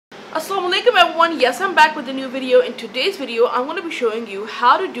Assalamu alaikum everyone. Yes, I'm back with a new video. In today's video, I'm going to be showing you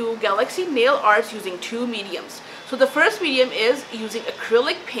how to do galaxy nail arts using two mediums. So the first medium is using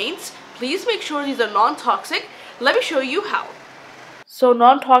acrylic paints. Please make sure these are non-toxic. Let me show you how. So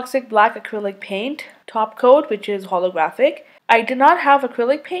non-toxic black acrylic paint, top coat, which is holographic. I did not have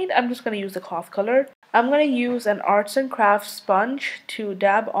acrylic paint. I'm just going to use the cloth color. I'm going to use an arts and crafts sponge to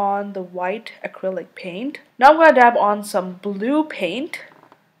dab on the white acrylic paint. Now I'm going to dab on some blue paint.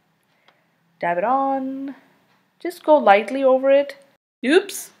 Dab it on. Just go lightly over it.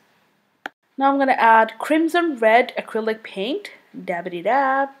 Oops. Now I'm going to add crimson red acrylic paint. Dabbity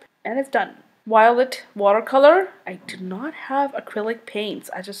dab. And it's done. Violet watercolor. I do not have acrylic paints.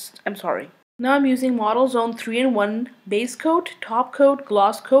 I'm sorry. Now I'm using Model Zone 3-in-1 base coat, top coat,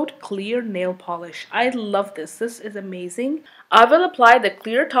 gloss coat, clear nail polish. I love this. This is amazing. I will apply the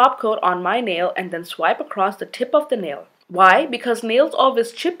clear top coat on my nail and then swipe across the tip of the nail. Why? Because nails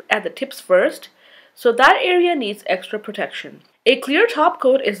always chip at the tips first, so that area needs extra protection. A clear top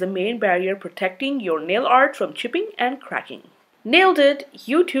coat is the main barrier protecting your nail art from chipping and cracking. Nailed it!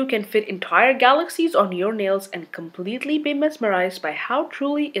 You too can fit entire galaxies on your nails and completely be mesmerized by how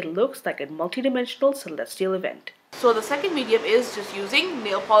truly it looks like a multidimensional celestial event. So the second medium is just using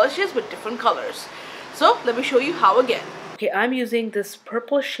nail polishes with different colors. So let me show you how again. Okay, I'm using this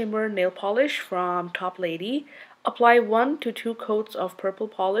purple shimmer nail polish from Top Lady. Apply 1 to 2 coats of purple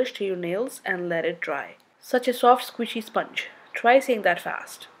polish to your nails and let it dry. Such a soft squishy sponge. Try saying that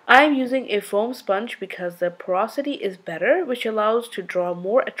fast. I am using a foam sponge because the porosity is better, which allows to draw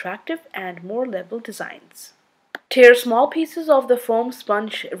more attractive and more level designs. Tear small pieces of the foam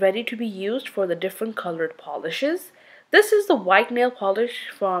sponge ready to be used for the different colored polishes. This is the white nail polish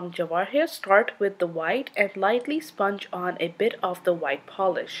from Jawahir. Start with the white and lightly sponge on a bit of the white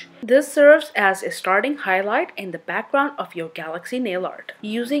polish. This serves as a starting highlight in the background of your galaxy nail art.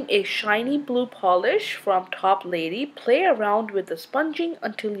 Using a shiny blue polish from Top Lady, play around with the sponging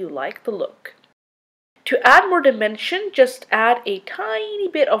until you like the look. To add more dimension, just add a tiny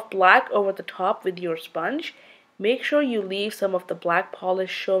bit of black over the top with your sponge. Make sure you leave some of the black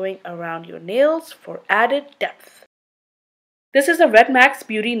polish showing around your nails for added depth. This is a Red Max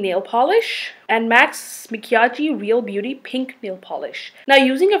Beauty nail polish and Max Mikiaji Real Beauty pink nail polish. Now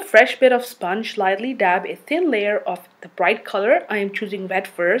using a fresh bit of sponge, lightly dab a thin layer of the bright color, I am choosing red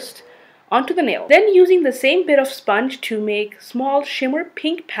first, onto the nail. Then using the same bit of sponge to make small shimmer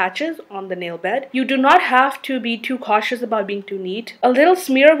pink patches on the nail bed. You do not have to be too cautious about being too neat. A little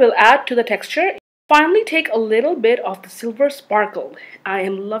smear will add to the texture. Finally, take a little bit of the silver sparkle. I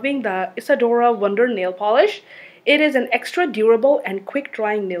am loving the Isadora Wonder nail polish. It is an extra durable and quick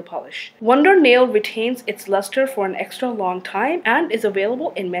drying nail polish. Wonder Nail retains its luster for an extra long time and is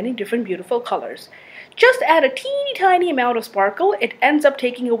available in many different beautiful colors. Just add a teeny tiny amount of sparkle. It ends up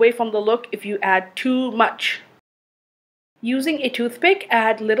taking away from the look if you add too much. Using a toothpick,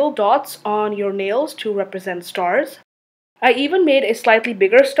 add little dots on your nails to represent stars. I even made a slightly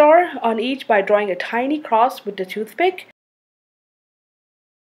bigger star on each by drawing a tiny cross with the toothpick.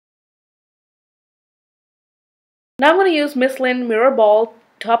 Now I'm going to use Miss Lynn Mirror Ball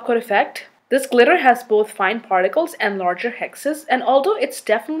Top Coat Effect. This glitter has both fine particles and larger hexes, and although it's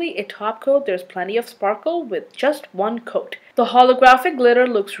definitely a top coat, there's plenty of sparkle with just one coat. The holographic glitter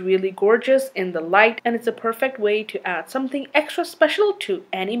looks really gorgeous in the light, and it's a perfect way to add something extra special to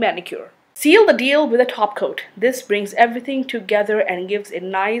any manicure. Seal the deal with a top coat. This brings everything together and gives a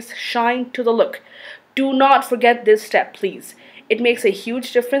nice shine to the look. Do not forget this step, please. It makes a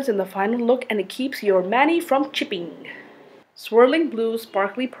huge difference in the final look and it keeps your mani from chipping. Swirling blues,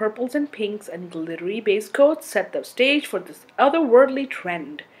 sparkly purples and pinks, and glittery base coats set the stage for this otherworldly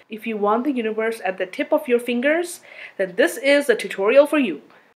trend. If you want the universe at the tip of your fingers, then this is a tutorial for you.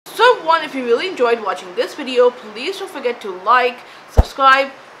 So everyone, if you really enjoyed watching this video, please don't forget to like, subscribe,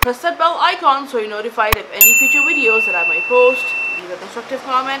 press that bell icon so you're notified of any future videos that I might post, leave a constructive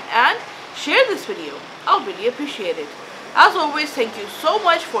comment, and share this video. I'll really appreciate it. As always, thank you so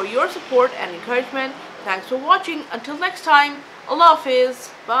much for your support and encouragement. Thanks for watching. Until next time, Allah Hafiz.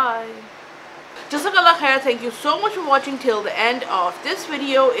 Bye. Jazakallah khair. Thank you so much for watching till the end of this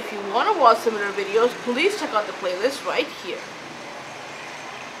video. If you want to watch similar videos, please check out the playlist right here.